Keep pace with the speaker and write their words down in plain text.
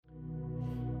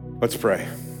Let's pray.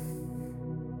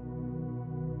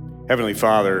 Heavenly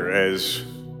Father, as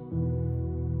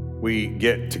we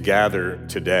get to gather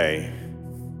today,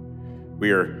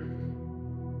 we are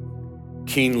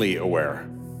keenly aware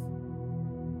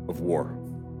of war.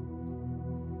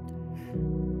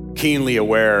 Keenly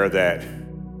aware that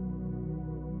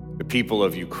the people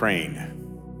of Ukraine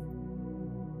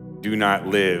do not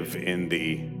live in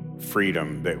the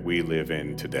freedom that we live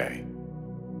in today.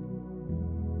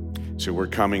 So we're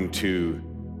coming to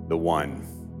the one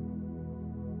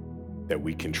that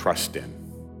we can trust in.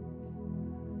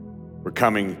 We're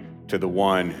coming to the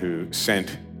one who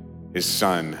sent his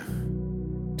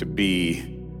son to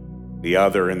be the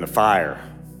other in the fire.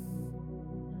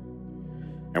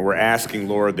 And we're asking,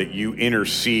 Lord, that you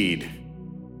intercede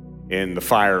in the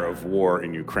fire of war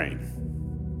in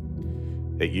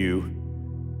Ukraine, that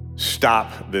you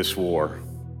stop this war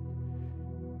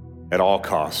at all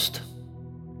cost.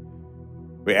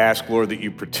 We ask, Lord, that you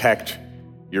protect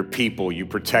your people, you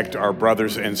protect our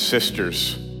brothers and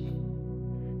sisters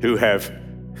who have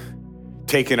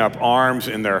taken up arms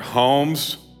in their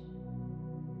homes,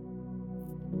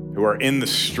 who are in the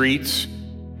streets,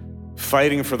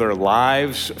 fighting for their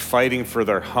lives, fighting for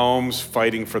their homes,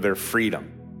 fighting for their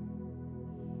freedom.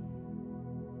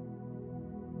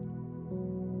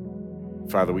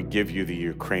 Father, we give you the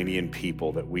Ukrainian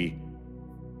people that we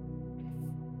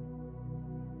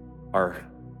are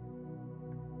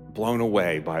blown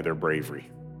away by their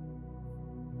bravery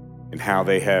and how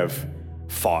they have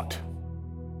fought,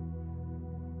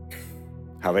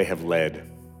 how they have led.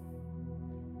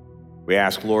 We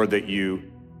ask, Lord, that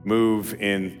you move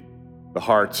in the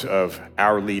hearts of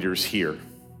our leaders here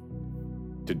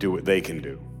to do what they can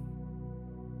do.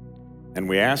 And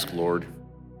we ask, Lord,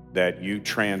 that you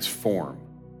transform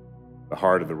the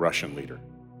heart of the Russian leader,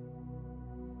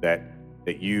 that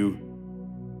you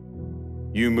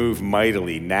move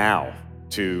mightily now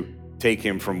to take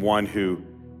him from one who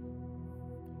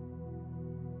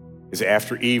is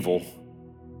after evil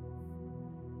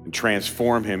and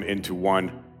transform him into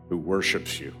one who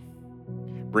worships you.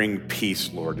 Bring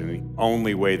peace, Lord, in the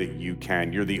only way that you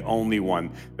can. You're the only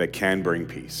one that can bring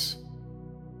peace.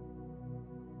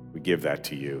 We give that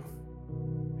to you.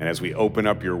 And as we open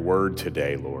up your word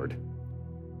today, Lord,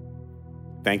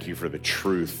 thank you for the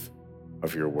truth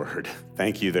of your word.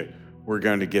 Thank you that we're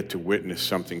going to get to witness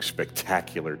something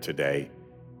spectacular today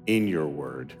in your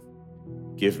word.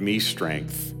 Give me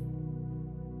strength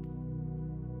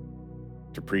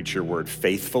to preach your word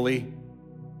faithfully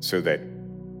so that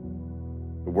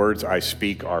the words I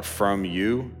speak are from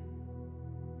you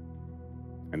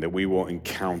and that we will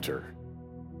encounter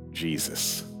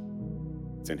Jesus.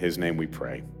 It's in his name we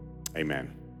pray.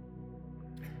 Amen.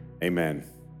 Amen.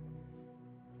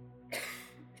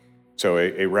 So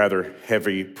a rather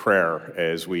heavy prayer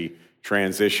as we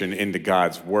transition into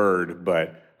God's word,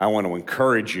 but I want to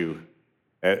encourage you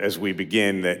as we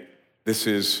begin that this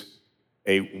is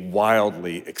a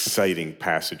wildly exciting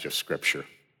passage of Scripture.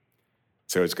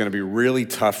 So it's going to be really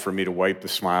tough for me to wipe the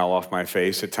smile off my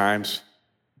face at times,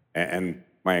 and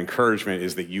my encouragement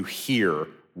is that you hear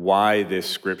why this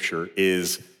Scripture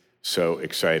is so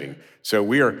exciting. So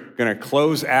we are going to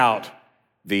close out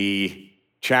the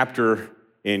chapter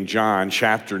in John,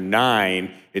 chapter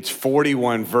 9, it's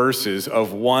 41 verses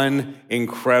of one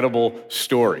incredible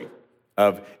story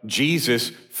of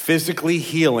Jesus physically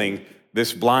healing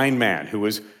this blind man who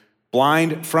was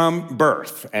blind from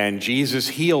birth, and Jesus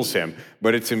heals him.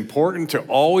 But it's important to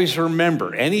always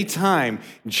remember, anytime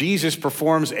Jesus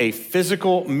performs a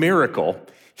physical miracle,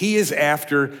 he is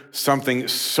after something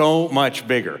so much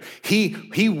bigger.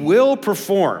 He will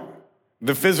perform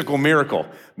the physical miracle,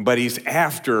 but he's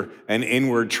after an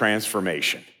inward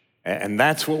transformation. And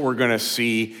that's what we're going to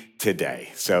see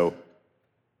today. So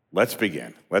let's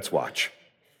begin. Let's watch.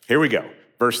 Here we go.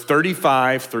 Verse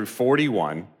 35 through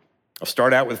 41. I'll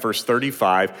start out with verse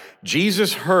 35.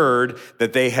 Jesus heard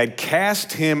that they had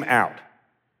cast him out,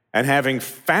 and having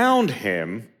found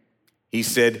him, he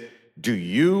said, "Do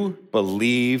you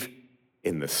believe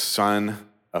in the Son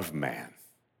of Man?"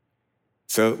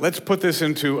 So let's put this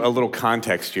into a little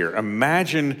context here.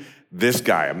 Imagine this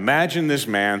guy. Imagine this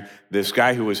man, this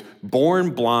guy who was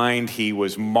born blind. He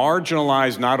was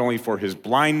marginalized not only for his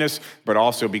blindness, but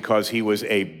also because he was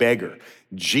a beggar.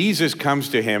 Jesus comes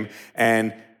to him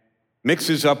and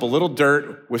mixes up a little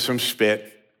dirt with some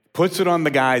spit, puts it on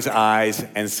the guy's eyes,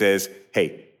 and says,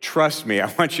 "Hey, trust me,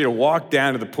 I want you to walk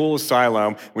down to the pool of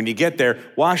Siloam. When you get there,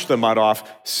 wash the mud off,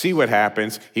 see what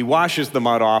happens." He washes the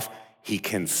mud off. He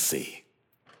can see.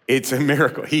 It's a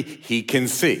miracle. He can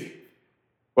see.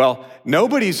 Well,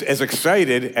 nobody's as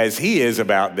excited as he is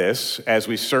about this as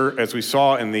we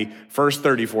saw in the first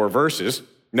 34 verses.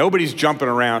 Nobody's jumping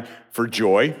around for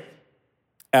joy.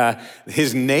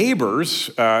 His neighbors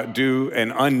do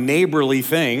an unneighborly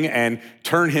thing and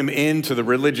turn him in to the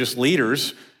religious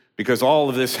leaders because all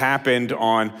of this happened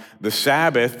on the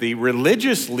Sabbath. The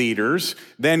religious leaders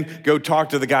then go talk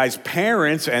to the guy's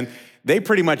parents, and they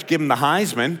pretty much give him the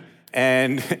Heisman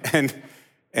and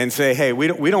say, hey, we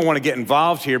don't want to get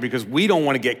involved here because we don't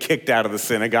want to get kicked out of the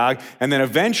synagogue. And then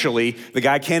eventually, the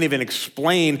guy can't even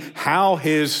explain how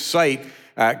his sight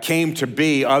came to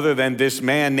be other than this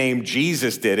man named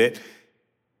Jesus did it.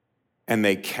 And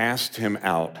they cast him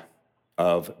out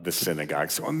of the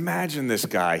synagogue. So imagine this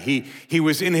guy. He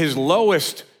was in his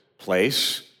lowest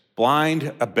place,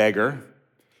 blind, a beggar.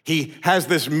 He has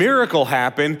this miracle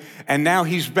happen, and now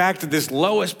he's back to this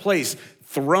lowest place,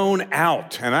 thrown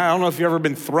out. And I don't know if you've ever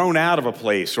been thrown out of a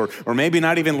place or maybe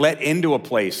not even let into a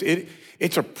place.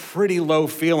 It's a pretty low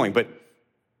feeling, but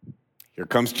here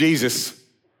comes Jesus.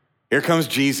 Here comes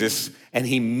Jesus, and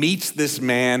he meets this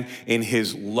man in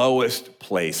his lowest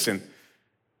place. And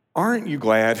aren't you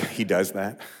glad he does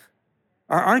that?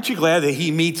 Aren't you glad that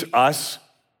he meets us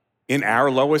in our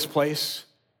lowest place?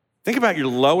 Think about your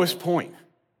lowest point.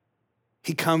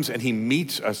 He comes and he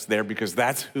meets us there because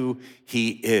that's who he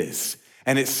is.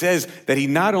 And it says that he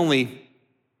not only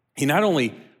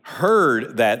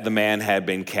heard that the man had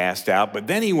been cast out, but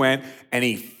then he went and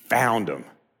he found him.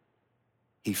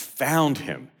 He found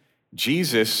him.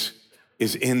 Jesus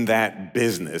is in that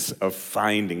business of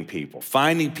finding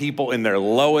people in their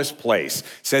lowest place. It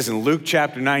says in Luke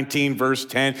chapter 19, verse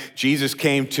 10, Jesus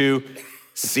came to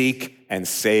seek and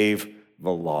save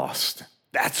the lost.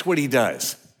 That's what he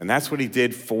does. And that's what he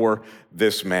did for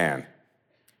this man.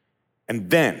 And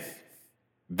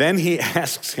then he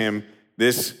asks him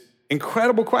this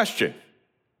incredible question.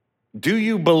 Do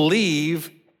you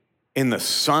believe in the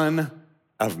Son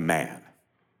of Man?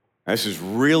 Now, this is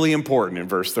really important in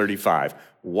verse 35.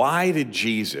 Why did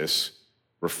Jesus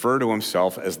refer to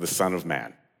himself as the Son of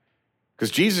Man?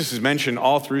 Because Jesus is mentioned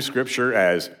all through Scripture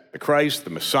as the Christ, the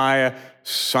Messiah,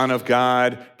 Son of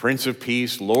God, Prince of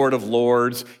Peace, Lord of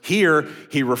Lords. Here,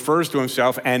 he refers to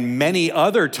himself, and many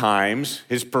other times,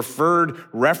 his preferred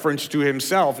reference to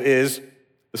himself is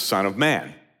the Son of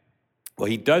Man. Well,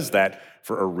 he does that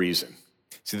for a reason.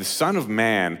 See, the Son of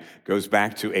Man goes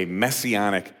back to a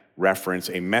messianic reference,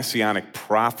 a messianic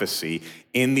prophecy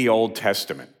in the Old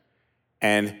Testament.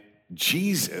 And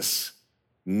Jesus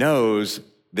knows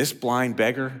this blind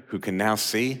beggar who can now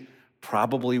see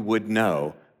probably would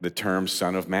know the term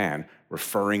Son of Man,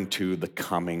 referring to the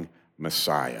coming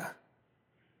Messiah.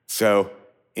 So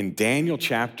in Daniel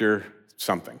chapter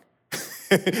something,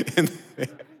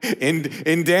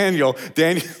 in Daniel,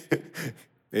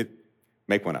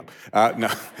 make one up. No.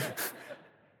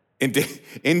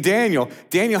 In Daniel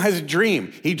has a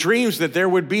dream. He dreams that there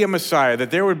would be a Messiah,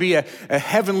 that there would be a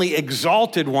heavenly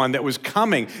exalted one that was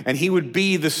coming, and he would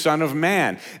be the Son of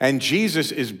Man. And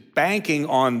Jesus is banking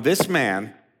on this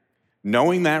man,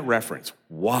 knowing that reference.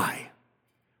 Why?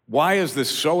 Why is this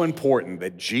so important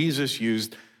that Jesus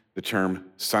used the term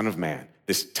Son of Man,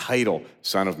 this title,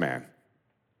 Son of Man?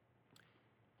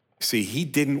 See, he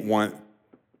didn't want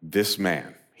this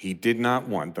man. He did not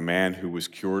want the man who was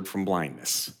cured from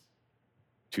blindness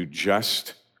to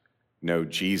just know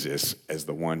Jesus as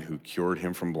the one who cured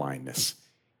him from blindness.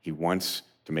 He wants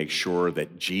to make sure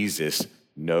that Jesus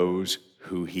knows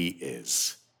who he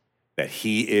is, that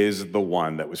he is the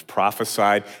one that was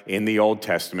prophesied in the Old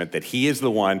Testament, that he is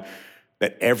the one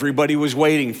that everybody was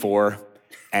waiting for,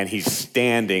 and he's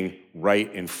standing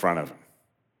right in front of him.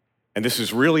 And this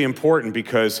is really important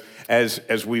because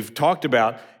as we've talked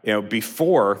about,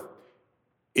 before,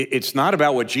 it's not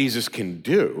about what Jesus can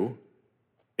do.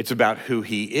 It's about who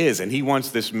he is. And he wants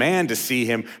this man to see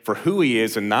him for who he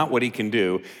is and not what he can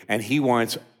do. And he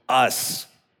wants us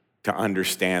to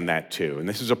understand that too. And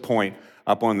this is a point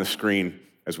up on the screen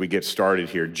as we get started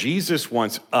here. Jesus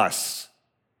wants us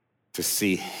to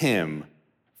see him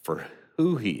for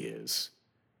who he is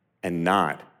and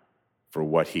not for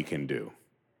what he can do.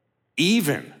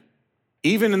 Even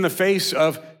in the face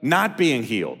of not being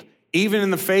healed, even in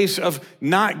the face of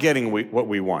not getting what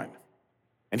we want.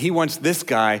 And he wants this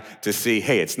guy to see,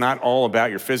 hey, it's not all about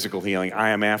your physical healing.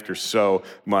 I am after so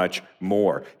much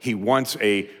more. He wants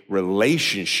a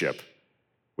relationship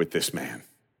with this man.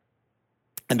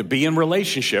 And to be in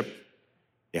relationship,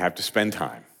 you have to spend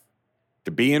time.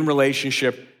 To be in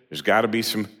relationship, there's got to be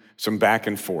some back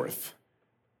and forth.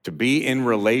 To be in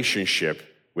relationship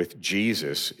with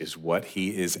Jesus is what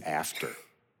he is after.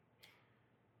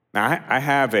 Now, I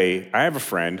have a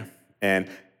friend and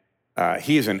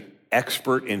he is an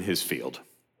expert in his field.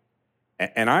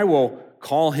 And I will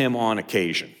call him on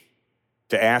occasion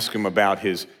to ask him about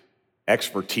his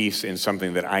expertise in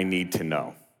something that I need to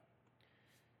know.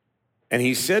 And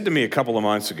he said to me a couple of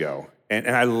months ago,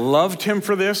 and I loved him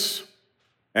for this,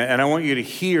 and I want you to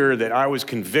hear that I was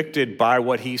convicted by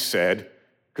what he said,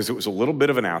 because it was a little bit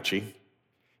of an ouchie.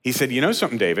 He said, you know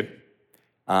something, David?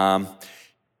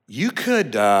 You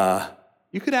could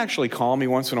actually call me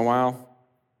once in a while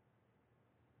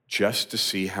just to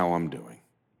see how I'm doing.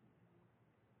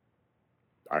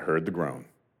 I heard the groan.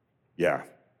 Yeah, it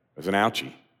was an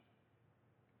ouchie.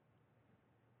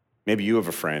 Maybe you have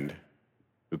a friend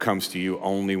who comes to you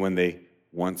only when they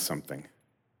want something.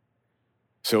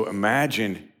 So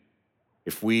imagine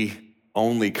if we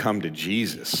only come to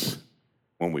Jesus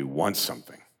when we want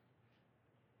something.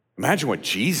 Imagine what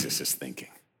Jesus is thinking.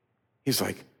 He's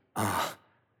like, I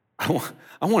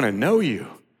want to know you.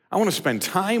 I want to spend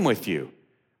time with you.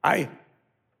 I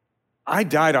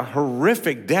died a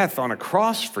horrific death on a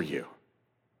cross for you.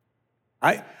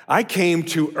 I came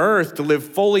to earth to live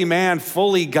fully man,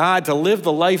 fully God, to live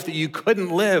the life that you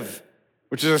couldn't live,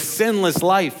 which is a sinless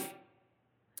life,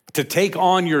 to take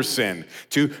on your sin,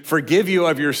 to forgive you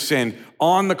of your sin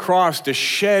on the cross, to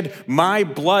shed my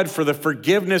blood for the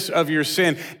forgiveness of your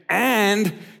sin,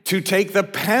 and to take the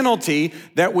penalty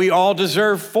that we all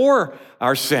deserve for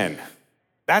our sin.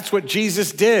 That's what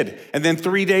Jesus did. And then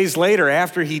 3 days later,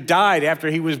 after he died, after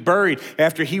he was buried,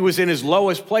 after he was in his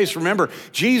lowest place, remember,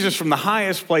 Jesus from the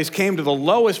highest place came to the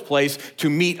lowest place to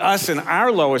meet us in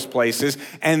our lowest places,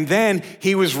 and then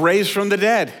he was raised from the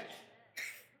dead.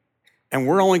 And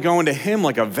we're only going to him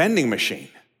like a vending machine.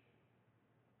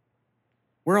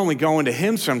 We're only going to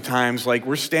him sometimes like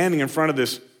we're standing in front of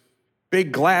this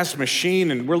big glass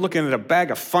machine and we're looking at a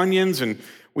bag of Funyuns and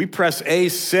we press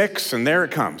A6 and there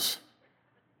it comes.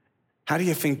 How do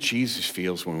you think Jesus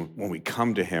feels when we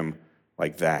come to him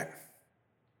like that?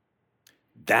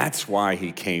 That's why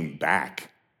he came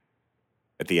back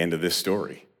at the end of this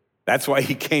story. That's why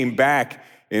he came back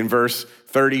in verse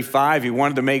 35. He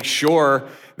wanted to make sure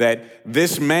that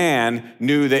this man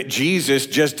knew that Jesus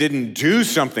just didn't do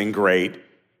something great.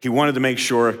 He wanted to make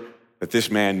sure that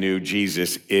this man knew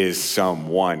Jesus is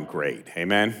someone great.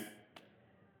 Amen?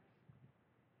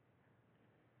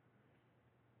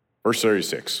 Verse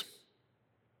 36.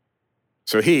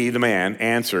 So he, the man,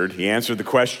 answered the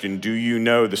question, do you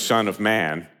know the Son of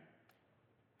Man?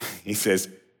 He says,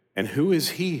 and who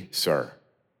is he, sir,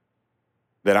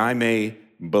 that I may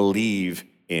believe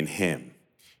in him?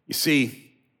 You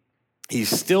see, he's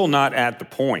still not at the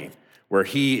point where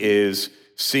he is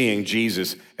seeing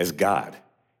Jesus as God.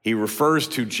 He refers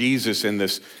to Jesus in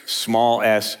this small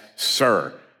s,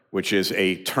 sir, which is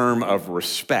a term of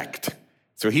respect.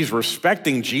 So he's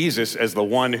respecting Jesus as the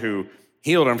one who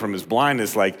healed him from his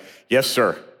blindness, like, yes,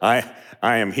 sir, I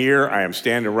am here. I am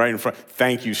standing right in front.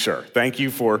 Thank you, sir. Thank you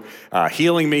for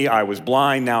healing me. I was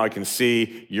blind. Now I can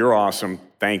see. You're awesome.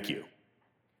 Thank you.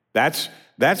 That's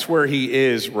where he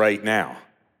is right now.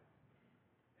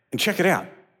 And check it out.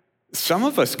 Some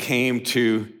of us came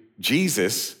to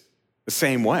Jesus the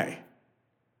same way.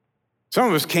 Some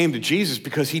of us came to Jesus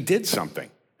because he did something.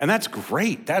 And that's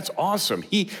great. That's awesome.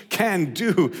 He can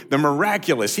do the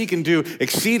miraculous. He can do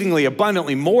exceedingly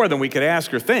abundantly more than we could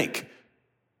ask or think.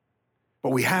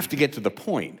 But we have to get to the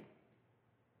point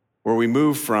where we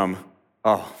move from,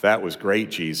 oh, that was great,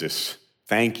 Jesus.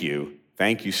 Thank you,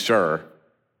 sir,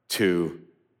 to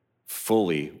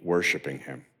fully worshiping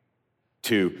him,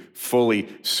 to fully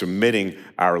submitting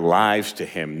our lives to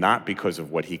him, not because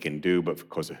of what he can do, but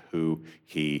because of who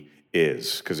he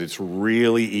is. Because it's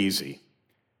really easy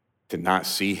to not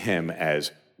see him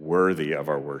as worthy of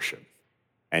our worship.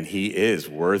 And he is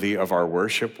worthy of our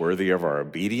worship, worthy of our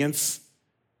obedience.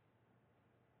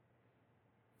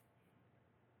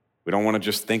 We don't want to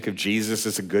just think of Jesus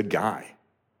as a good guy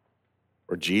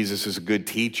or Jesus as a good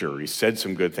teacher, or he said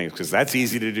some good things, because that's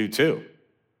easy to do too.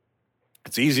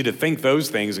 It's easy to think those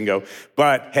things and go,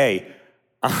 but hey,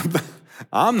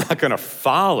 I'm not going to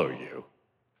follow you.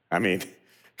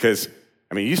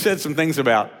 You said some things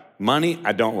about money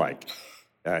I don't like.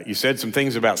 You said some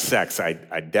things about sex I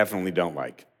definitely don't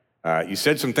like. You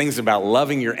said some things about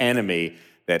loving your enemy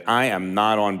that I am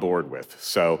not on board with.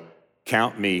 So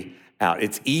count me out.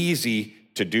 It's easy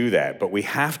to do that, but we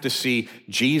have to see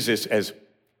Jesus as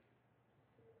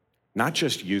not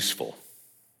just useful.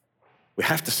 We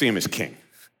have to see him as king.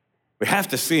 We have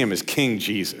to see him as King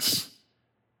Jesus.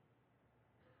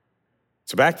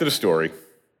 So back to the story.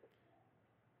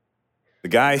 The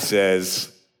guy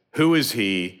says, who is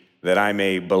he that I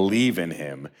may believe in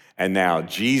him? And now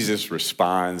Jesus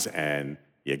responds, and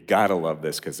You gotta love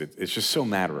this because it's just so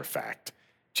matter of fact.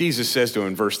 Jesus says to him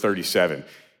in verse 37,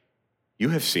 "You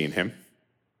have seen him,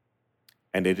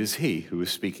 and it is he who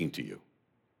is speaking to you."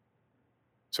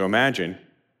 So imagine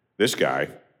this guy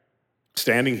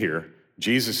standing here,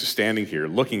 Jesus is standing here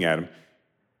looking at him.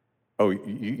 Oh,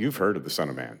 you've heard of the Son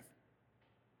of Man.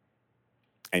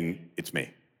 And it's me.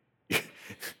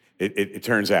 It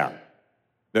turns out.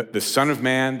 The Son of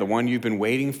Man, the one you've been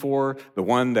waiting for, the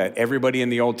one that everybody in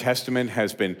the Old Testament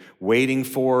has been waiting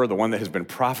for, the one that has been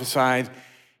prophesied,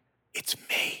 it's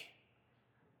me.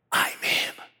 I'm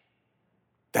him.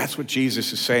 That's what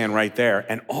Jesus is saying right there.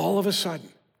 And all of a sudden,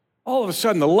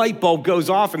 the light bulb goes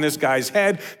off in this guy's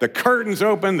head, the curtains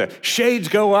open, the shades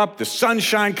go up, the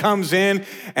sunshine comes in,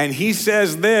 and he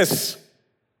says this.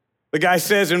 The guy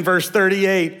says in verse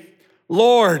 38,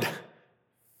 "Lord,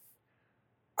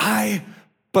 I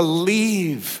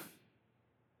believe.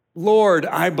 Lord,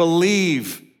 I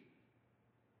believe."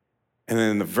 And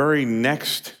then in the very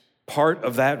next part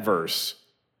of that verse,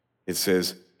 it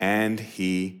says, "And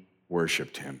he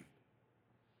worshiped him."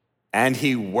 And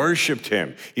he worshiped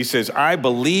him. He says, "I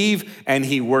believe," and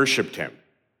he worshiped him.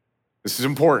 This is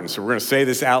important, so we're going to say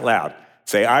this out loud.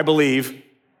 Say, "I believe,"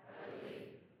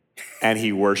 and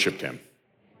he worshiped him.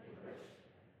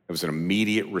 It was an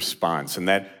immediate response. And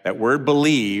that word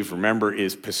believe, remember,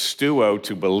 is pisteuo,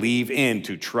 to believe in,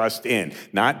 to trust in.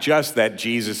 Not just that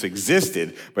Jesus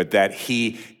existed, but that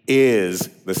he is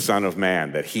the Son of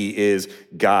Man, that he is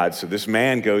God. So this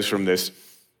man goes from this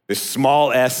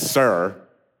small s, sir,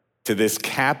 to this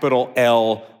capital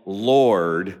L,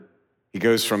 Lord. He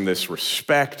goes from this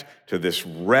respect to this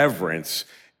reverence,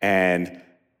 and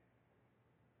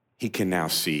he can now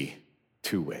see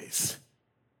two ways.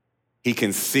 He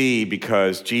can see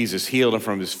because Jesus healed him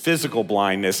from his physical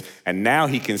blindness, and now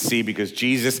he can see because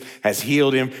Jesus has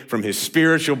healed him from his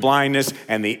spiritual blindness,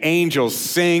 and the angels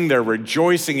sing, they're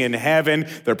rejoicing in heaven,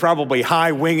 they're probably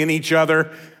high-winging each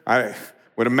other. I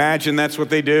would imagine that's what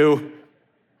they do.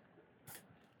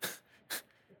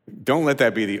 Don't let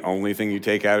that be the only thing you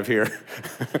take out of here.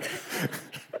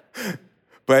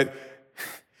 But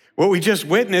what we just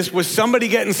witnessed was somebody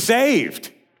getting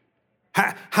saved.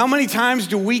 How many times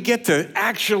do we get to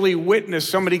actually witness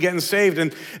somebody getting saved?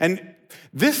 And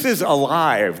this is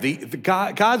alive.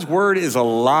 God's word is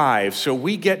alive, so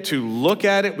we get to look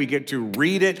at it, we get to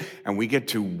read it, and we get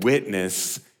to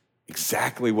witness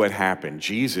exactly what happened.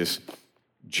 Jesus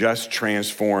just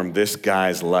transformed this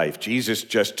guy's life. Jesus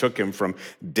just took him from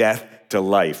death to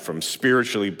life, from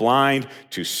spiritually blind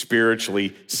to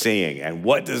spiritually seeing. And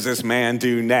what does this man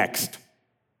do next?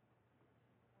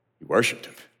 He worshiped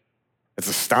him. It's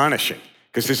astonishing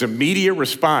because his immediate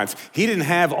response, he didn't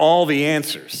have all the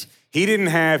answers. He didn't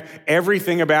have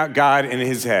everything about God in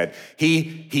his head.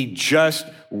 He just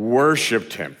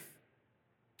worshiped him.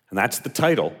 And that's the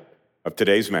title of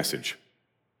today's message,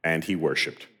 and he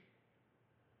worshiped.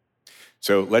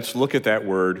 So let's look at that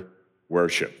word,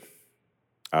 worship.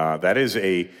 That is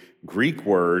a Greek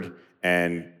word,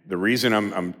 and the reason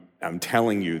I'm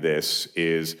telling you this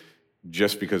is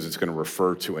just because it's going to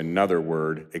refer to another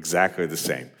word exactly the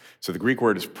same. So the Greek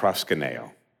word is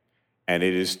proskuneo, and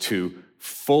it is to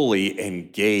fully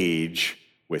engage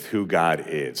with who God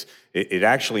is. It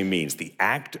actually means the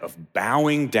act of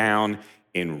bowing down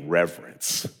in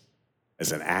reverence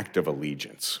as an act of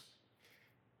allegiance.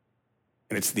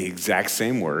 And it's the exact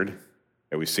same word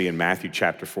that we see in Matthew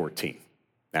chapter 14.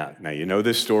 Now you know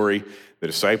this story. The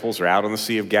disciples are out on the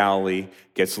Sea of Galilee.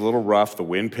 Gets a little rough. The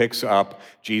wind picks up.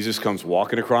 Jesus comes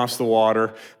walking across the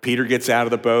water. Peter gets out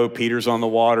of the boat. Peter's on the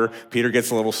water. Peter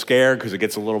gets a little scared because it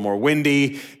gets a little more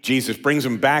windy. Jesus brings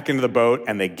them back into the boat,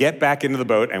 and they get back into the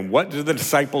boat. And what do the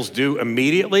disciples do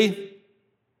immediately?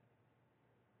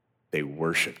 They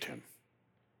worshiped him.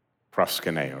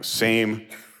 Proskuneo,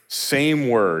 same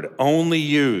word, only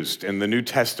used in the New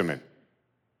Testament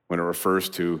when it refers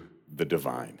to the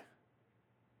divine.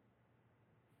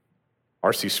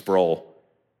 R.C. Sproul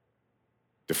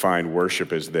defined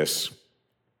worship as this: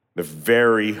 the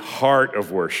very heart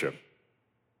of worship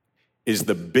is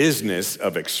the business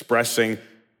of expressing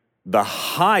the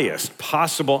highest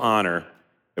possible honor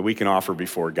that we can offer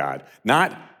before God.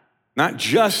 Not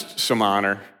just some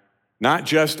honor, not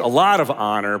just a lot of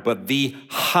honor, but the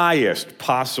highest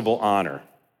possible honor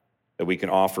that we can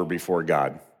offer before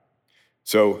God.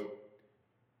 So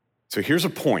here's a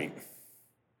point.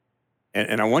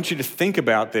 And I want you to think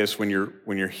about this when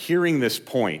you're hearing this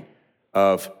point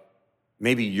of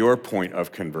maybe your point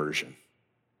of conversion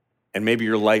and maybe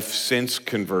your life since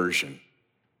conversion.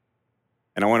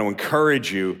 And I want to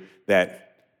encourage you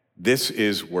that this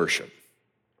is worship.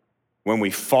 When we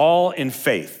fall in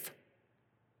faith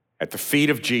At the feet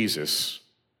of Jesus,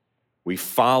 we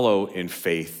follow in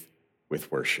faith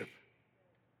with worship.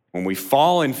 When we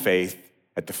fall in faith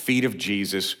at the feet of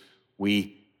Jesus,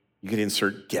 you can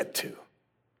insert get to.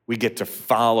 We get to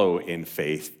follow in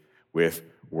faith with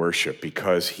worship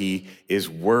because he is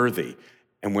worthy.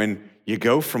 And when you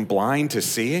go from blind to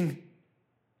seeing,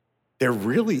 there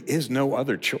really is no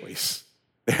other choice.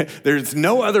 There's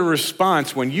no other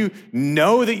response. When you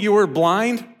know that you are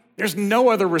blind, there's no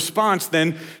other response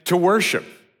than to worship.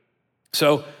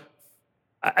 So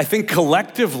I think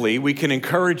collectively we can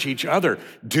encourage each other.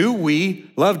 Do we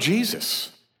love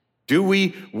Jesus? Do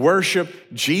we worship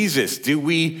Jesus? Do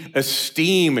we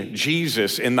esteem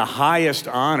Jesus in the highest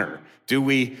honor? Do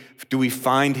we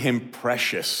find him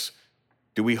precious?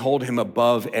 Do we hold him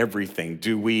above everything?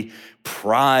 Do we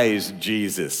prize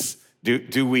Jesus?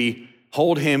 Do we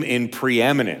hold him in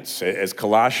preeminence? As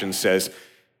Colossians says,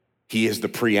 he is the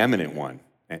preeminent one.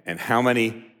 And how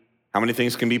many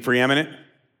things can be preeminent?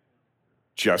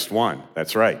 Just one.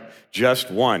 That's right. Just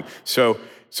one. So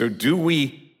do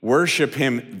we worship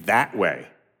him that way?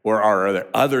 Or are there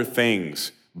other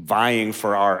things vying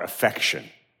for our affection?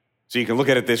 So you can look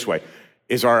at it this way.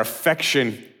 Is our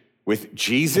affection with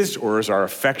Jesus, or is our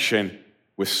affection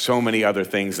with so many other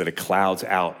things that it clouds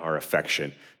out our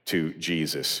affection to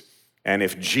Jesus? And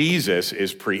if Jesus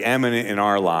is preeminent in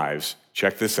our lives,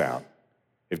 check this out.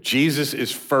 If Jesus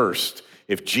is first,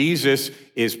 if Jesus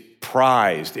is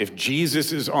prized, if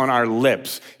Jesus is on our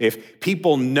lips, if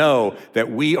people know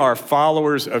that we are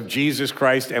followers of Jesus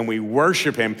Christ and we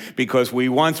worship him because we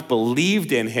once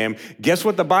believed in him, guess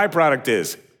what the byproduct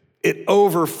is? It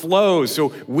overflows.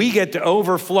 So we get to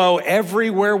overflow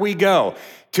everywhere we go,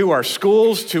 to our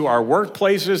schools, to our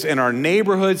workplaces, in our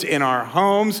neighborhoods, in our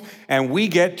homes, and we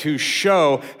get to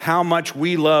show how much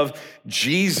we love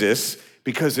Jesus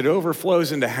because it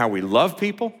overflows into how we love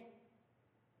people,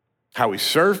 how we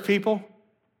serve people,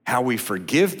 how we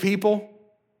forgive people.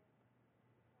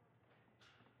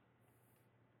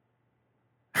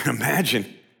 Imagine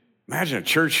a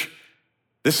church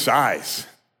this size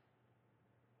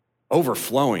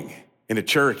overflowing into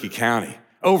Cherokee County,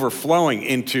 overflowing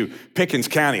into Pickens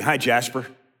County. Hi, Jasper.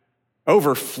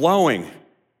 Overflowing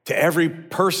to every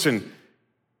person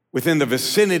within the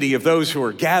vicinity of those who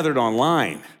are gathered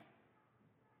online.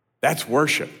 That's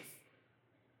worship.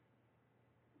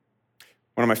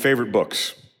 One of my favorite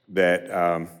books that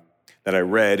I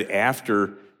read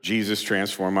after Jesus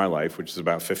transformed my life, which is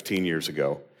about 15 years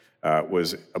ago,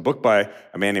 was a book by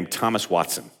a man named Thomas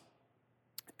Watson.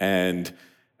 And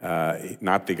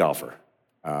not the golfer.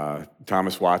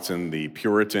 Thomas Watson, the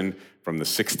Puritan from the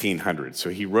 1600s. So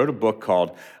he wrote a book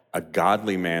called A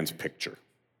Godly Man's Picture.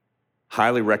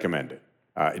 Highly recommend it.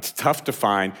 It's tough to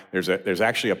find. There's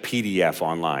actually a PDF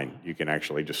online. You can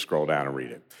actually just scroll down and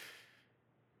read it.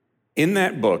 In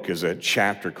that book is a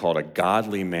chapter called A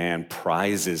Godly Man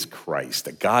Prizes Christ.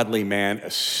 A godly man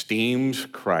esteems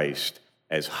Christ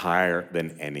as higher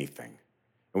than anything.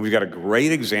 And we've got a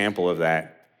great example of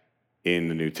that in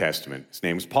the New Testament. His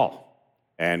name is Paul.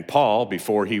 And Paul,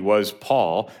 before he was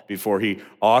Paul, before he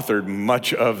authored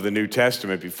much of the New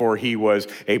Testament, before he was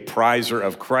a prizer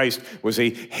of Christ, was a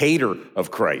hater of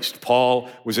Christ. Paul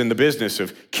was in the business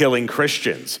of killing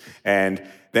Christians. And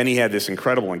then he had this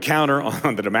incredible encounter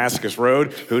on the Damascus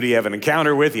Road. Who did he have an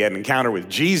encounter with? He had an encounter with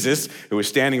Jesus, who was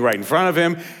standing right in front of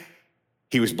him.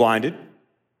 He was blinded.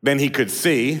 Then he could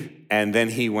see, and then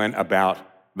he went about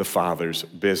the Father's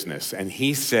business. And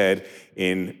he said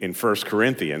in 1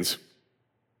 Corinthians,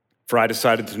 "For I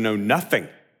decided to know nothing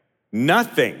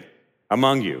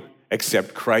among you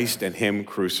except Christ and him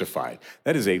crucified."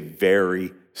 That is a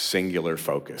very singular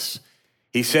focus.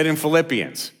 He said in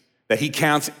Philippians that he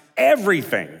counts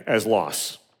everything as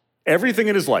loss, everything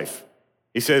in his life.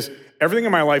 He says, everything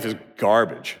in my life is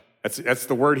garbage. That's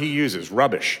the word he uses,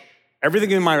 rubbish.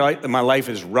 Everything in my life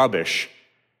is rubbish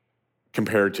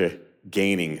compared to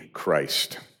gaining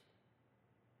Christ.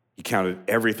 He counted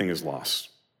everything as loss.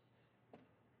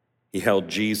 He held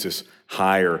Jesus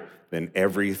higher than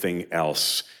everything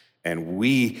else. And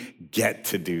we get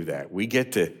to do that. We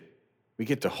get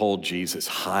to hold Jesus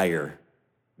higher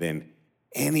than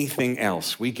anything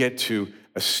else. We get to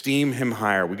esteem him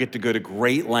higher. We get to go to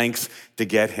great lengths to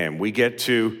get him. We get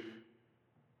to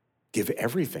give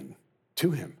everything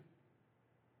to him.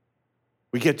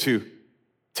 We get to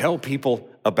tell people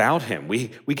about him. We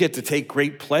get to take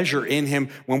great pleasure in him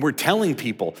when we're telling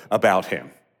people about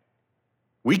him.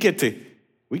 We get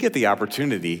the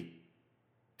opportunity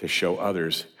to show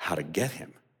others how to get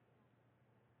him.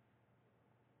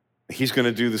 He's going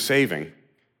to do the saving,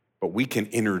 but we can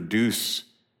introduce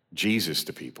Jesus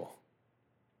to people.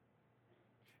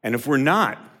 And if we're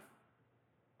not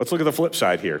Let's look at the flip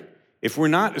side here. If we're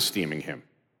not esteeming him,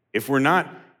 if we're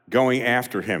not going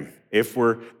after him, if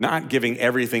we're not giving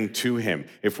everything to him,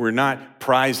 if we're not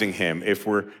prizing him, if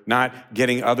we're not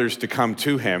getting others to come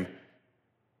to him,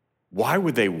 why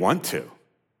would they want to?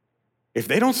 If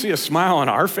they don't see a smile on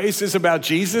our faces about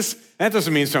Jesus, that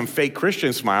doesn't mean some fake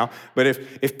Christian smile, but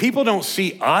if people don't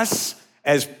see us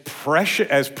as precious,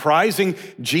 as prizing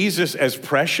Jesus as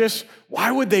precious,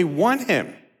 why would they want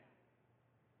him?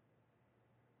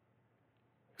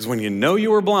 Because when you know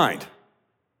you were blind,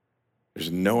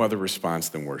 there's no other response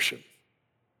than worship.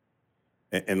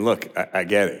 And look, I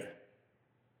get it.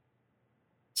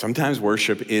 Sometimes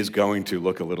worship is going to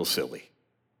look a little silly.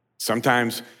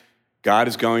 Sometimes God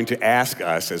is going to ask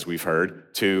us, as we've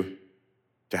heard, to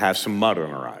have some mud on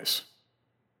our eyes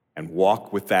and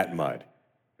walk with that mud.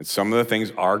 And some of the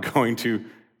things are going to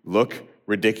look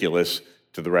ridiculous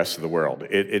to the rest of the world.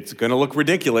 It's going to look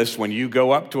ridiculous when you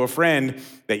go up to a friend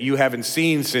that you haven't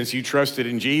seen since you trusted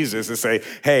in Jesus and say,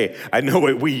 hey, I know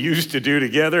what we used to do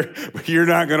together, but you're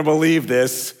not going to believe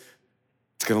this.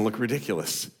 It's going to look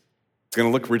ridiculous. It's going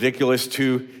to look ridiculous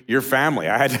to your family.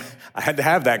 I had to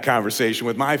have that conversation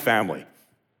with my family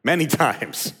many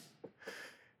times.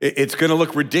 It's going to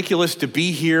look ridiculous to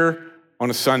be here on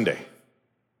a Sunday,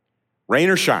 rain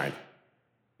or shine.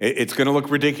 It's going to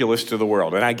look ridiculous to the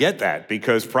world. And I get that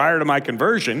because prior to my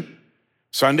conversion,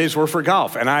 Sundays were for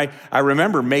golf. And I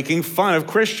remember making fun of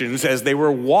Christians as they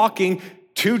were walking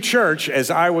to church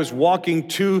as I was walking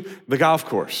to the golf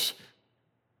course.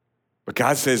 But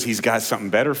God says he's got something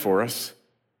better for us.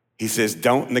 He says,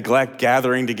 don't neglect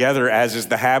gathering together as is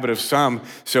the habit of some.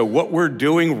 So what we're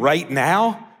doing right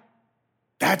now,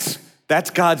 that's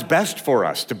God's best for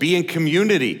us, to be in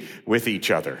community with each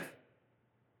other.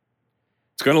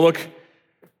 It's going to look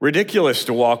ridiculous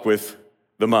to walk with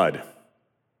the mud.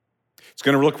 It's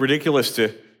going to look ridiculous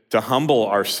to humble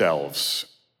ourselves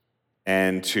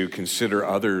and to consider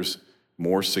others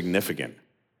more significant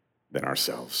than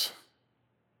ourselves.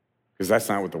 Because that's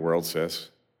not what the world says.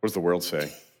 What does the world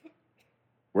say?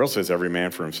 The world says every man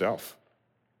for himself.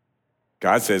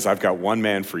 God says, I've got one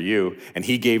man for you, and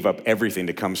he gave up everything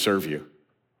to come serve you.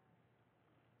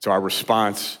 So our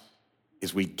response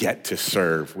is we get to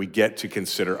serve. We get to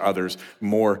consider others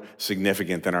more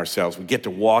significant than ourselves. We get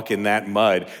to walk in that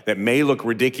mud that may look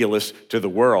ridiculous to the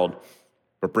world,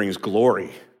 but brings glory.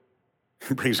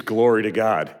 It brings glory to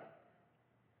God.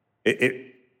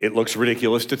 It looks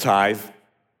ridiculous to tithe.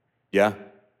 Yeah?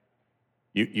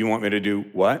 You want me to do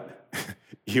what?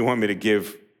 You want me to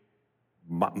give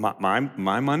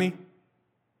my money?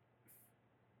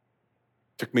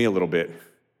 Took me a little bit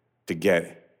to get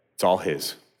it. It's all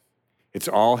his. It's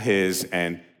all his,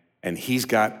 and he's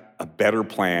got a better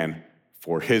plan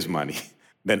for his money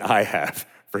than I have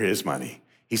for his money.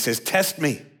 He says, test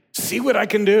me. See what I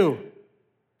can do.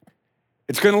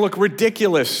 It's going to look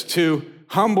ridiculous to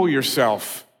humble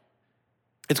yourself.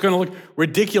 It's going to look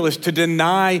ridiculous to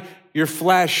deny your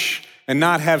flesh and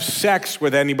not have sex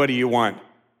with anybody you want.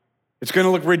 It's going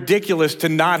to look ridiculous to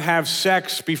not have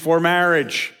sex before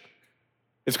marriage.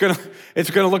 It's going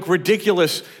to look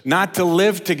ridiculous not to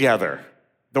live together.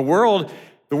 The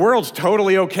world's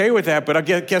totally okay with that, but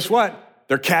guess what?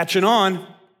 They're catching on.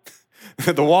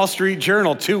 The Wall Street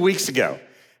Journal 2 weeks ago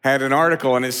had an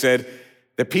article, and it said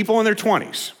that people in their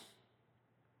 20s,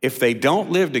 if they don't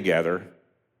live together,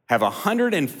 have a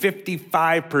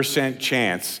 155%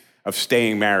 chance of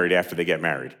staying married after they get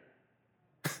married.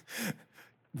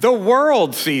 The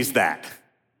world sees that.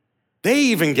 They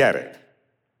even get it.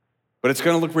 But it's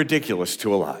going to look ridiculous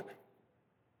to a lot.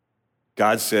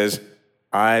 God says,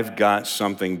 I've got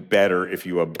something better if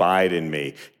you abide in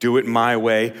me. Do it my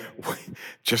way.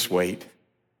 Just wait.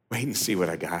 Wait and see what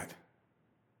I got.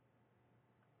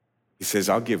 He says,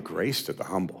 I'll give grace to the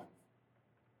humble,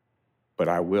 but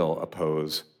I will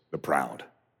oppose the proud.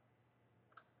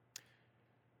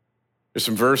 There's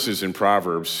some verses in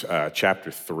Proverbs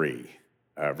chapter 3,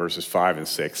 verses 5 and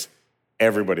 6.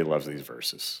 Everybody loves these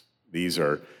verses. These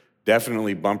are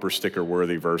definitely bumper sticker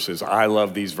worthy verses. I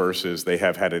love these verses. They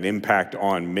have had an impact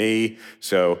on me.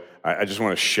 So I just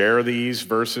want to share these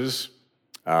verses.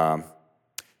 But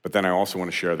then I also want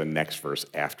to share the next verse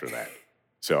after that.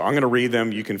 So I'm going to read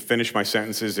them. You can finish my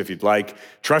sentences if you'd like.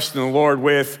 Trust in the Lord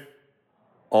with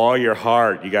all your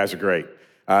heart. You guys are great.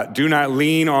 Do not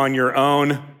lean on your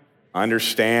own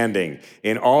understanding.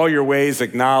 In all your ways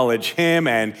acknowledge him,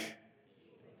 and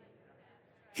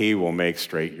he will make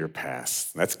straight your paths.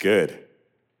 That's good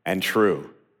and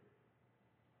true.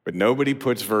 But nobody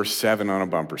puts verse 7 on a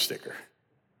bumper sticker.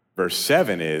 Verse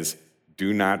 7 is,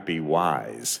 do not be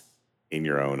wise in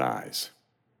your own eyes.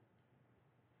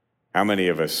 How many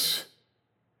of us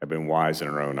have been wise in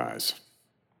our own eyes.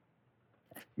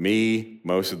 Me,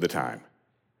 most of the time.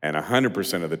 And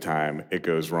 100% of the time, it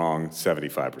goes wrong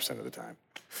 75% of the time.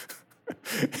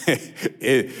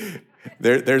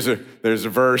 There's a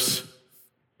verse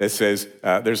that says,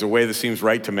 there's a way that seems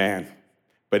right to man,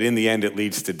 but in the end, it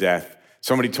leads to death.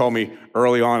 Somebody told me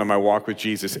early on in my walk with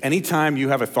Jesus, anytime you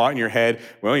have a thought in your head,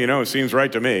 well, it seems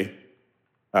right to me,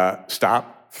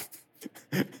 stop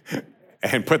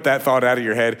and put that thought out of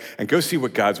your head and go see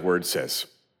what God's word says.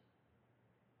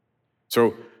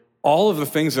 So all of the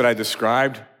things that I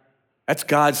described, that's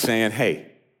God saying,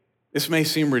 hey, this may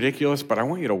seem ridiculous, but I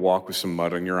want you to walk with some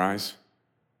mud on your eyes.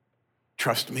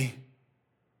 Trust me.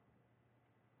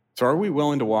 So are we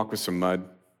willing to walk with some mud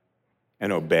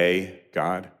and obey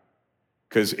God?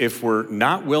 Because if we're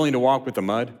not willing to walk with the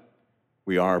mud,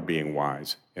 we are being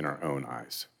wise in our own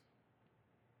eyes.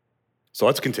 So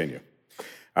let's continue.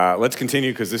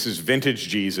 Because this is vintage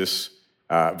Jesus,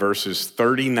 verses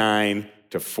 39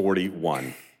 to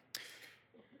 41.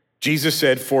 Jesus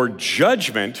said, "For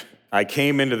judgment I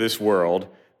came into this world,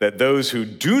 that those who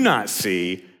do not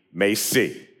see may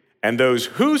see, and those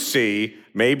who see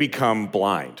may become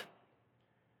blind."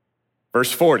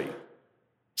 Verse 40,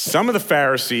 some of the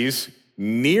Pharisees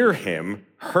near him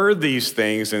heard these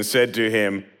things and said to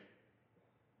him,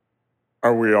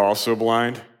 "Are we also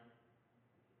blind?"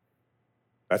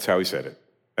 That's how he said it.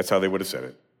 That's how they would have said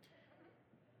it.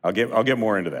 I'll get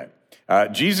more into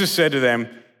that. Jesus said to them,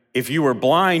 "If you were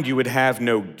blind, you would have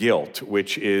no guilt,"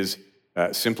 which is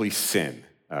simply sin.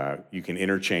 You can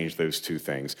interchange those two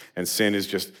things. And sin is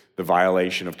just the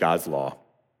violation of God's law.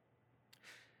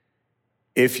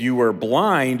 If you were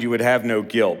blind, you would have no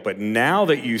guilt. But now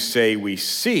that you say we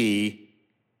see,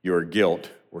 your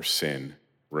guilt or sin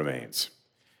remains.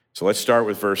 So let's start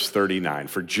with verse 39.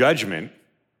 "For judgment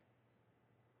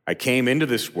I came into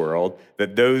this world,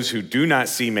 that those who do not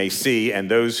see may see,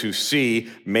 and those who see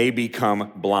may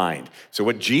become blind." So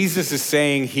what Jesus is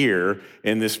saying here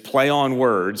in this play on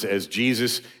words, as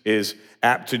Jesus is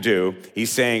apt to do,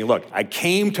 he's saying, look, I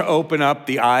came to open up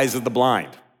the eyes of the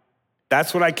blind.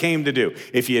 That's what I came to do.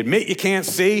 If you admit you can't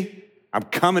see, I'm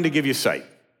coming to give you sight.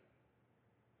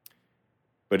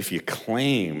 But if you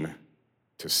claim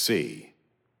to see,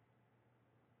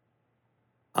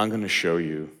 I'm going to show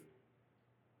you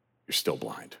you're still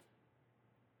blind.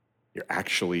 You're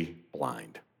actually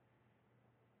blind.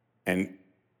 And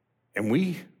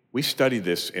we studied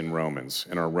this in Romans,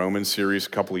 in our Romans series a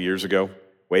couple of years ago,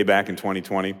 way back in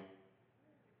 2020.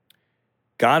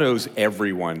 God owes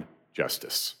everyone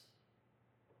justice.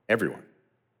 Everyone.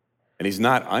 And he's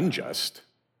not unjust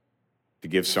to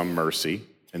give some mercy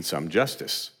and some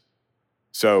justice.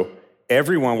 So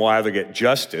everyone will either get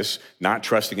justice, not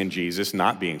trusting in Jesus,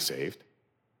 not being saved,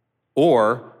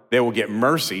 or they will get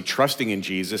mercy, trusting in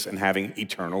Jesus and having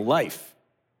eternal life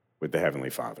with the Heavenly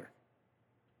Father.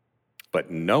 But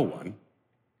no one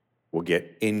will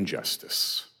get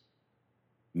injustice.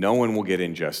 No one will get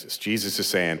injustice. Jesus is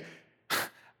saying,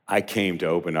 I came to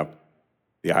open up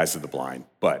the eyes of the blind,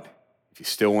 but if you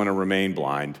still want to remain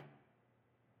blind,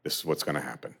 this is what's going to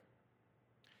happen.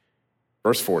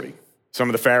 Verse 40, some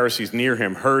of the Pharisees near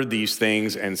him heard these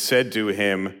things and said to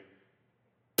him,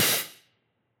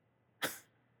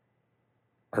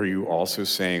 "Are you also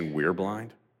saying we're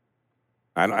blind?"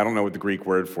 I don't know what the Greek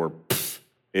word for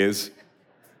is,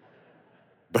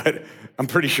 but I'm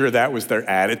pretty sure that was their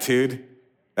attitude.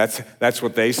 That's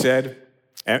what they said.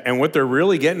 And what they're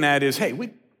really getting at is, hey, we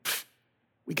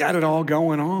got it all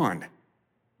going on.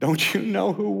 Don't you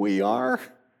know who we are?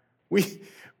 We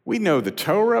know the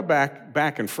Torah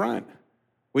back and front.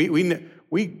 We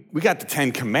got the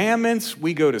 10 Commandments.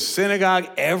 We go to synagogue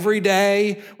every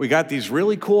day. We got these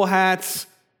really cool hats.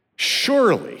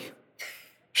 Surely,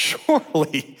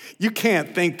 you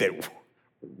can't think that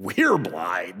we're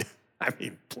blind. I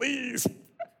mean, please.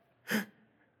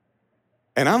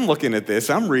 And I'm looking at this,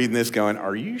 I'm reading this going,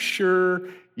 are you sure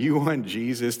you want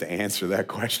Jesus to answer that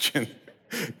question?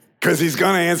 Because he's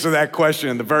going to answer that question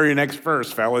in the very next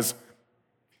verse, fellas.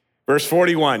 Verse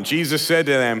 41, Jesus said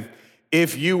to them,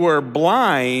 "If you were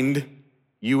blind,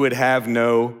 you would have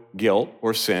no guilt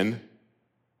or sin.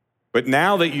 But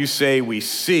now that you say we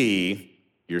see,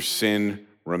 your sin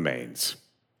remains."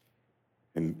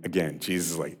 And again,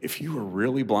 Jesus is like, if you were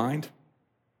really blind,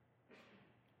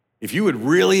 if you would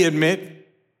really admit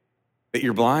that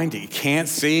you're blind, that you can't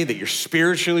see, that you're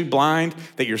spiritually blind,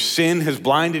 that your sin has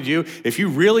blinded you, if you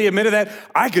really admitted that,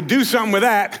 I could do something with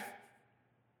that.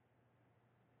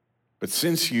 But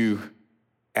since you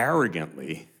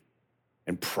arrogantly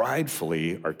and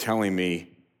pridefully are telling me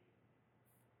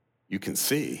you can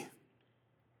see,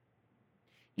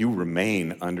 you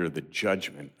remain under the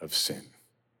judgment of sin.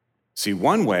 See,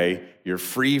 one way you're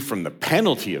free from the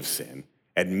penalty of sin,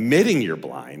 admitting you're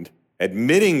blind,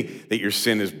 admitting that your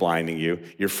sin is blinding you,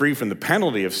 you're free from the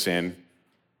penalty of sin.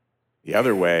 The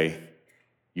other way,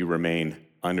 you remain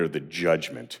under the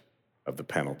judgment of the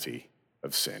penalty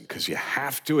of sin, because you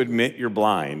have to admit you're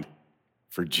blind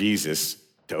for Jesus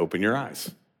to open your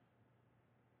eyes.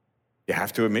 You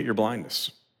have to admit your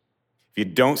blindness. If you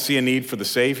don't see a need for the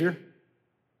Savior,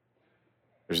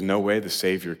 there's no way the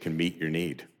Savior can meet your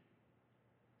need.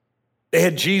 They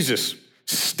had Jesus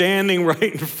standing right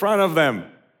in front of them,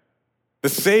 the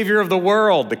Savior of the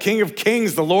world, the King of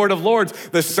Kings, the Lord of Lords,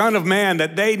 the Son of Man,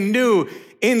 that they knew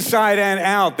inside and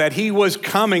out that he was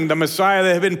coming, the Messiah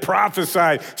that had been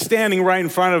prophesied, standing right in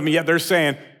front of them, yet they're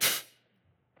saying,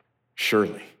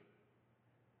 surely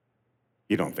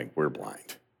you don't think we're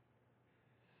blind.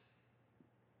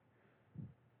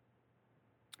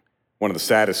 One of the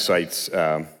saddest sights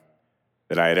that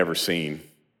I had ever seen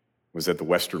was at the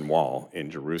Western Wall in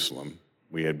Jerusalem.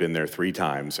 We had been there 3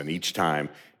 times, and each time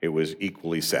it was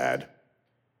equally sad.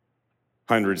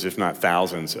 Hundreds, if not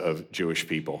thousands, of Jewish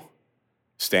people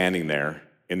standing there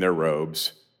in their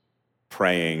robes,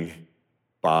 praying,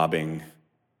 bobbing.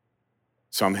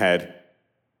 Some had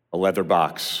a leather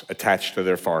box attached to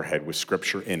their forehead with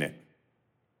scripture in it,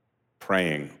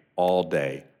 praying all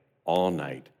day, all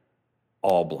night,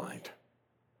 all blind,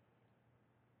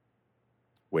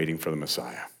 waiting for the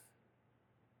Messiah.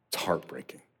 It's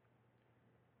heartbreaking.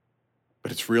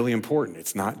 But it's really important.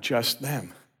 It's not just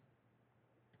them.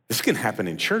 This can happen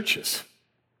in churches.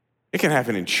 It can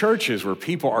happen in churches where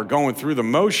people are going through the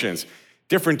motions,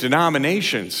 different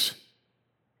denominations,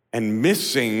 and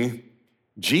missing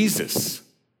Jesus.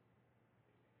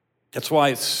 That's why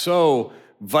it's so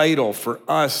vital for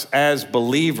us as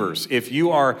believers, if you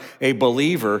are a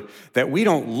believer, that we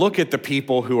don't look at the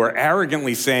people who are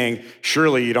arrogantly saying,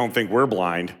 surely you don't think we're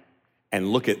blind,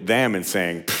 and look at them and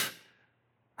saying,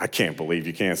 I can't believe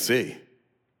you can't see.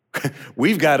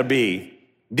 We've got to be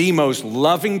the most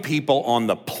loving people on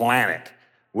the planet.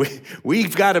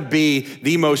 We've got to be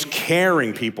the most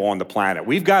caring people on the planet.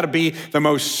 We've got to be the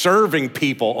most serving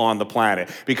people on the planet,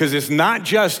 because it's not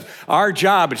just our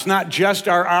job. It's not just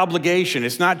our obligation.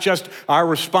 It's not just our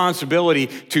responsibility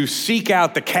to seek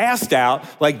out the cast out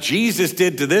like Jesus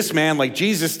did to this man, like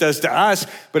Jesus does to us,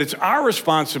 but it's our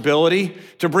responsibility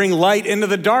to bring light into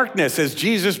the darkness as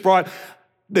Jesus brought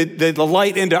the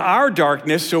light into our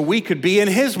darkness so we could be in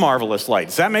his marvelous light.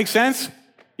 Does that make sense?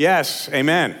 Yes,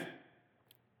 amen.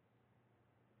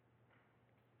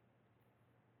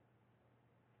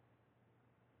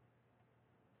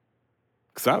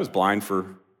 Because I was blind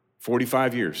for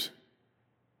 45 years.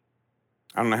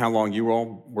 I don't know how long you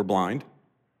all were blind,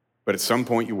 but at some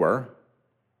point you were. At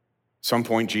some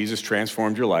point Jesus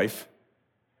transformed your life,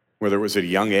 whether it was at a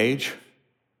young age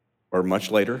or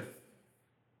much later.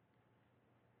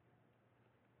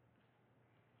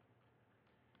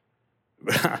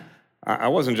 I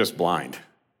wasn't just blind.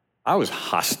 I was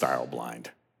hostile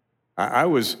blind. I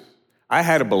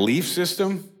had a belief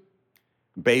system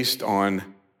based on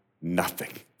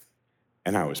nothing,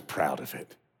 and I was proud of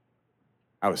it.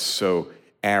 I was so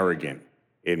arrogant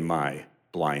in my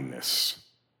blindness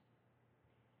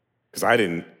because I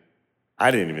didn't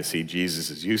even see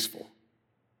Jesus as useful.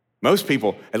 Most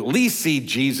people at least see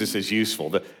Jesus as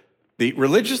useful. The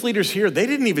religious leaders here, they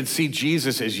didn't even see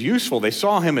Jesus as useful. They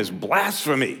saw him as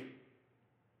blasphemy.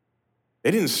 They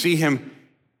didn't see him,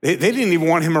 they didn't even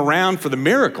want him around for the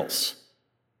miracles.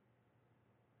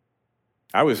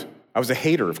 I was a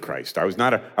hater of Christ. I was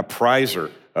not a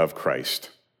prizer of Christ.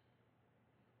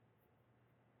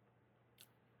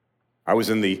 I was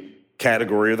in the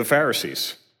category of the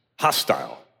Pharisees,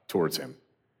 hostile towards him.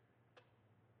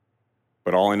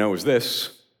 But all I know is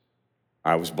this: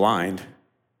 I was blind,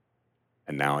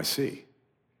 and now I see.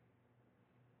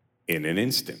 In an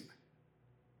instant.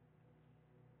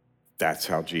 That's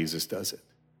how Jesus does it.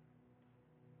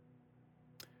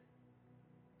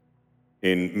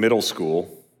 In middle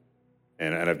school,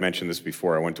 and I've mentioned this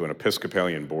before, I went to an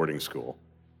Episcopalian boarding school.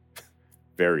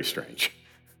 Very strange.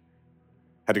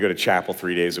 Had to go to chapel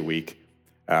 3 days a week.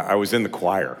 I was in the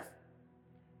choir,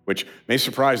 which may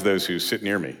surprise those who sit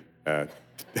near me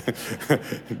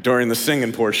during the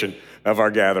singing portion of our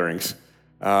gatherings.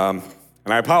 And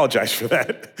I apologize for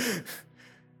that.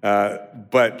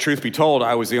 But truth be told,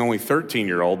 I was the only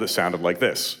 13-year-old that sounded like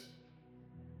this.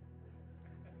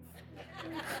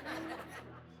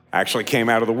 I actually came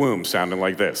out of the womb sounding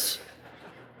like this.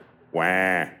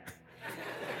 Wah.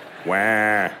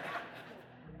 Wah.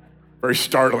 Very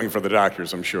startling for the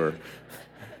doctors, I'm sure. You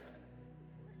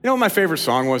know what my favorite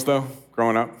song was, though?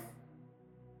 growing up?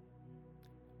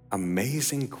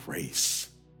 Amazing Grace.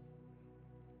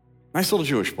 Nice little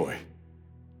Jewish boy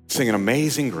singing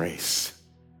Amazing Grace.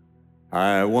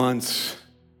 I once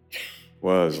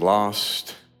was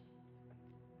lost,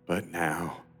 but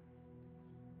now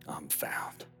I'm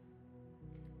found.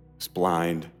 Was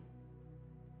blind,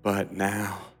 but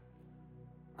now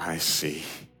I see.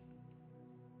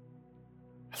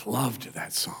 I loved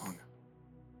that song.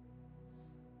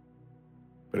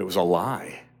 But it was a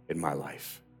lie in my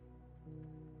life.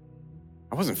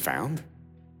 I wasn't found.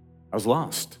 I was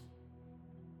lost.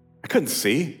 I couldn't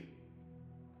see.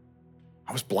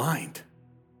 I was blind.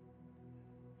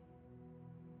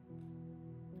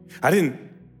 I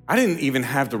didn't even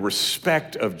have the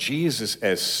respect of Jesus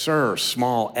as Sir,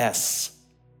 small s,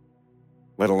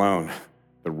 let alone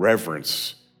the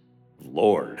reverence of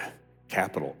Lord,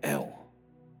 capital L.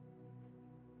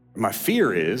 My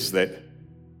fear is that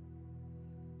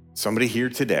somebody here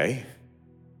today,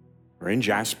 or in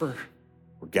Jasper,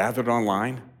 or gathered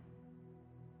online,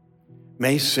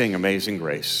 may sing Amazing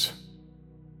Grace,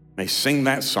 may sing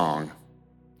that song,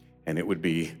 and it would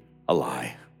be a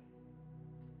lie.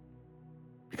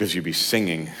 Because you'd be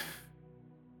singing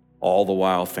all the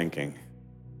while thinking,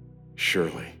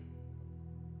 surely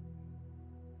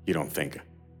you don't think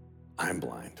I'm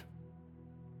blind.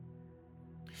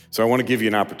 So I want to give you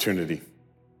an opportunity.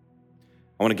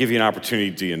 I want to give you an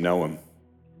opportunity. Do you know him?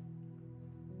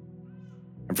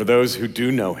 And for those who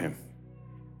do know him,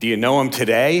 do you know him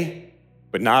today,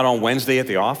 but not on Wednesday at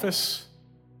the office?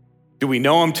 Do we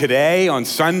know him today on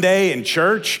Sunday in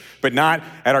church, but not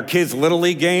at our kids' Little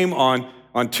League game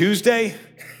on Tuesday?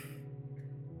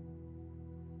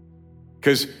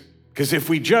 Because if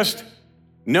we just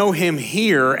know him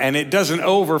here and it doesn't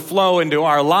overflow into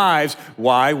our lives,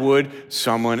 why would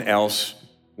someone else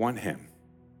want him?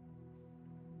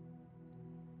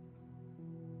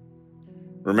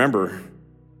 Remember,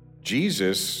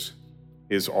 Jesus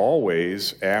is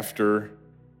always after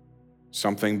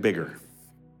something bigger.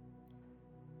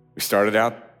 We started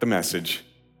out the message,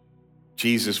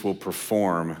 Jesus will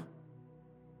perform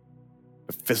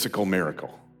a physical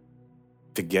miracle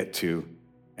to get to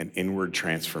an inward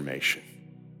transformation.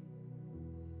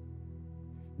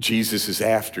 Jesus is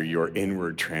after your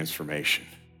inward transformation.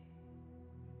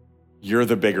 You're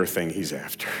the bigger thing he's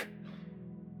after.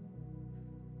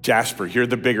 Jasper, you're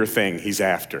the bigger thing he's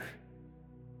after.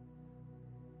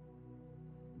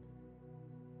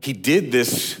 He did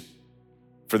this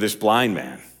for this blind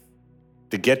man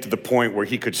to get to the point where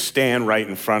he could stand right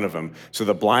in front of him so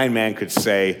the blind man could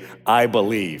say, I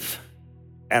believe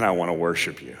and I want to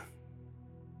worship you.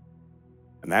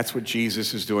 And that's what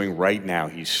Jesus is doing right now.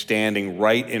 He's standing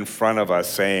right in front of us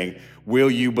saying, will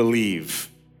you believe?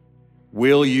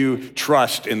 Will you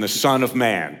trust in the Son of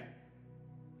Man?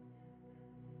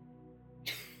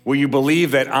 Will you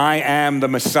believe that I am the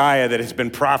Messiah that has been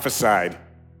prophesied?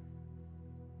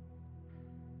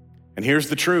 And here's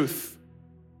the truth.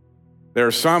 There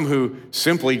are some who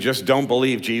simply just don't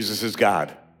believe Jesus is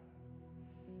God.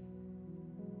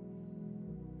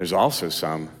 There's also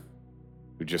some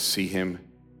who just see him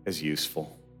as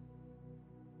useful.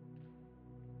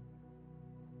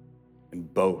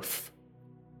 And both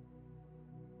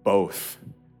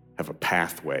have a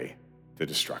pathway to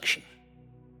destruction.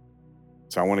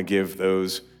 So I want to give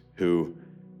those who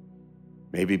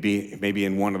maybe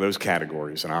in one of those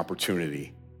categories an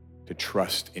opportunity to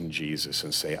trust in Jesus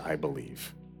and say, I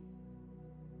believe.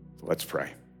 So let's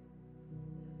pray.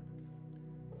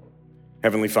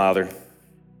 Heavenly Father,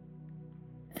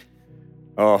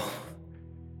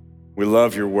 we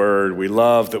love your word. We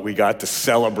love that we got to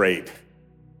celebrate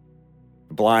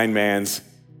the blind man's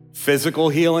physical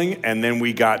healing, and then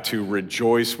we got to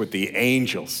rejoice with the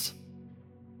angels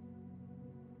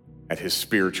at his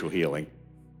spiritual healing.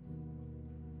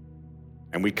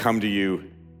 And we come to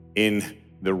you in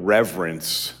the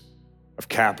reverence of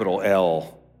capital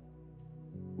L,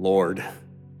 Lord.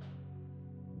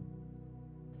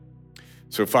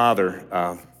 So,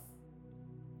 Father,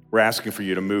 we're asking for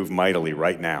you to move mightily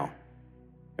right now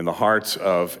in the hearts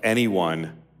of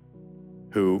anyone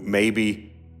who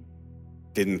maybe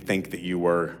didn't think that you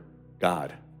were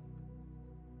God,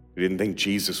 who didn't think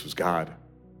Jesus was God,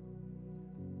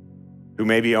 who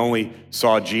maybe only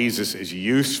saw Jesus as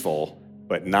useful,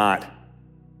 but not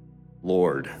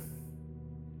Lord.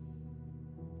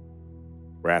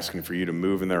 We're asking for you to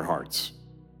move in their hearts.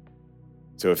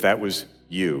 So if that was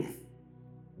you,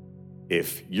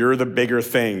 if you're the bigger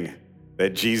thing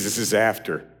that Jesus is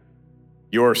after,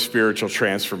 your spiritual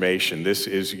transformation, this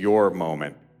is your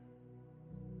moment.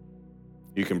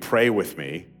 You can pray with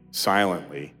me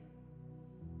silently.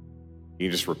 You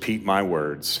can just repeat my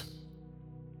words.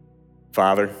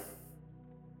 Father,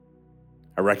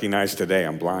 I recognize today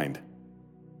I'm blind.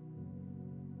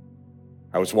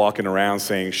 I was walking around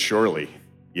saying, surely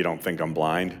you don't think I'm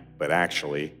blind, but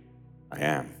actually I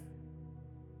am.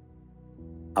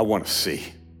 I want to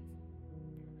see.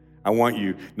 I want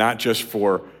you not just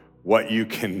for what you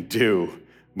can do,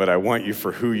 but I want you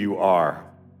for who you are.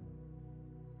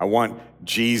 I want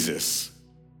Jesus.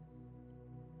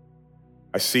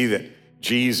 I see that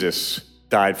Jesus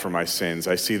died for my sins.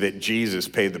 I see that Jesus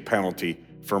paid the penalty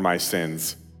for my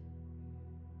sins.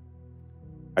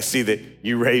 I see that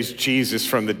you raised Jesus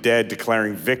from the dead,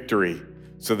 declaring victory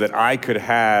so that I could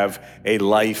have a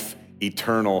life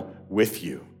eternal with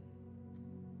you.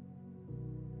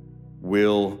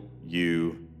 Will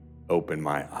you open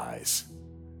my eyes?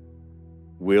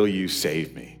 Will you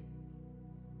save me?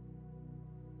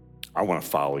 I want to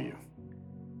follow you.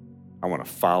 I want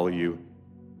to follow you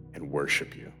and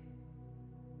worship you.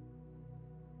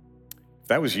 If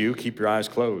that was you, keep your eyes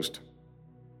closed.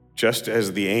 Just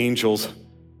as the angels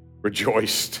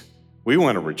rejoiced, we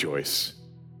want to rejoice.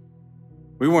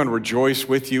 We want to rejoice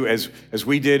with you as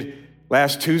we did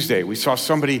last Tuesday. We saw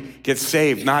somebody get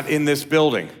saved, not in this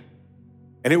building,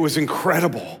 and it was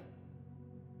incredible.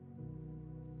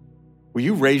 Will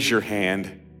you raise your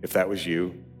hand if that was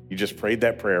you? You just prayed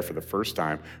that prayer for the first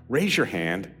time. Raise your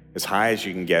hand as high as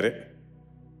you can get it,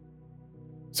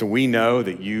 so we know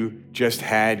that you just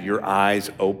had your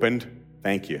eyes opened.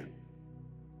 Thank you.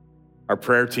 Our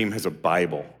prayer team has a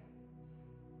Bible.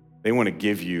 They want to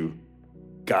give you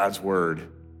God's word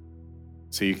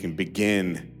so you can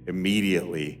begin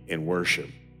immediately in worship.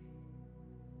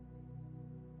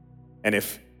 And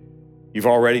if you've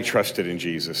already trusted in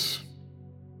Jesus,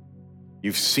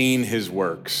 you've seen his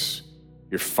works,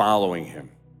 you're following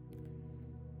him,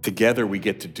 together we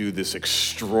get to do this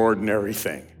extraordinary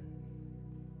thing.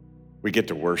 We get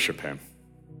to worship him.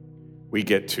 We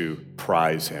get to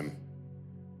prize him.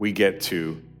 We get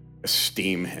to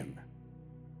esteem him.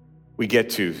 We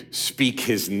get to speak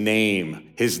his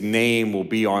name. His name will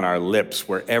be on our lips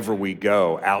wherever we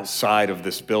go, outside of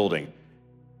this building,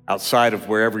 outside of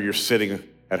wherever you're sitting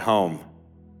at home.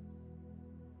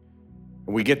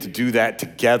 And we get to do that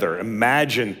together.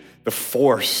 Imagine the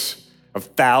force of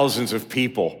thousands of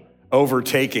people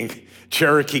overtaking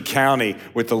Cherokee County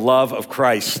with the love of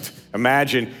Christ.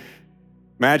 Imagine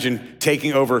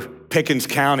taking over Pickens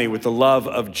County with the love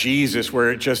of Jesus,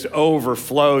 where it just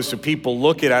overflows so people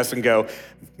look at us and go,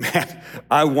 man,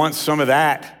 I want some of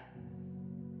that.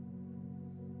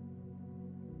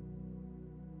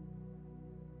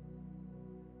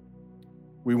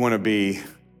 We want to be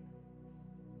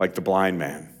like the blind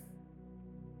man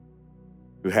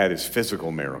who had his physical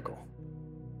miracle.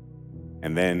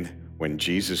 And then when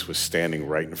Jesus was standing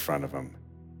right in front of him,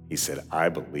 he said, I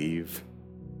believe,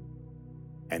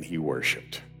 and he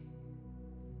worshiped.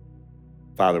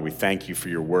 Father, we thank you for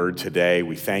your word today.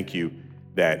 We thank you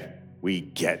that we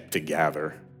get to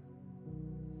gather.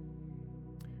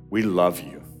 We love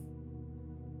you.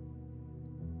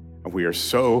 And we are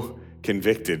so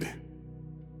convicted.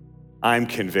 I'm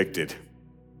convicted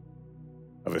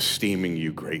of esteeming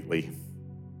you greatly,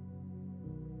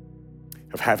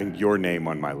 of having your name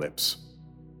on my lips,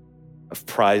 of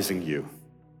prizing you.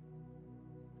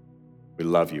 We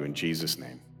love you in Jesus'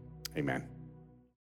 name. Amen.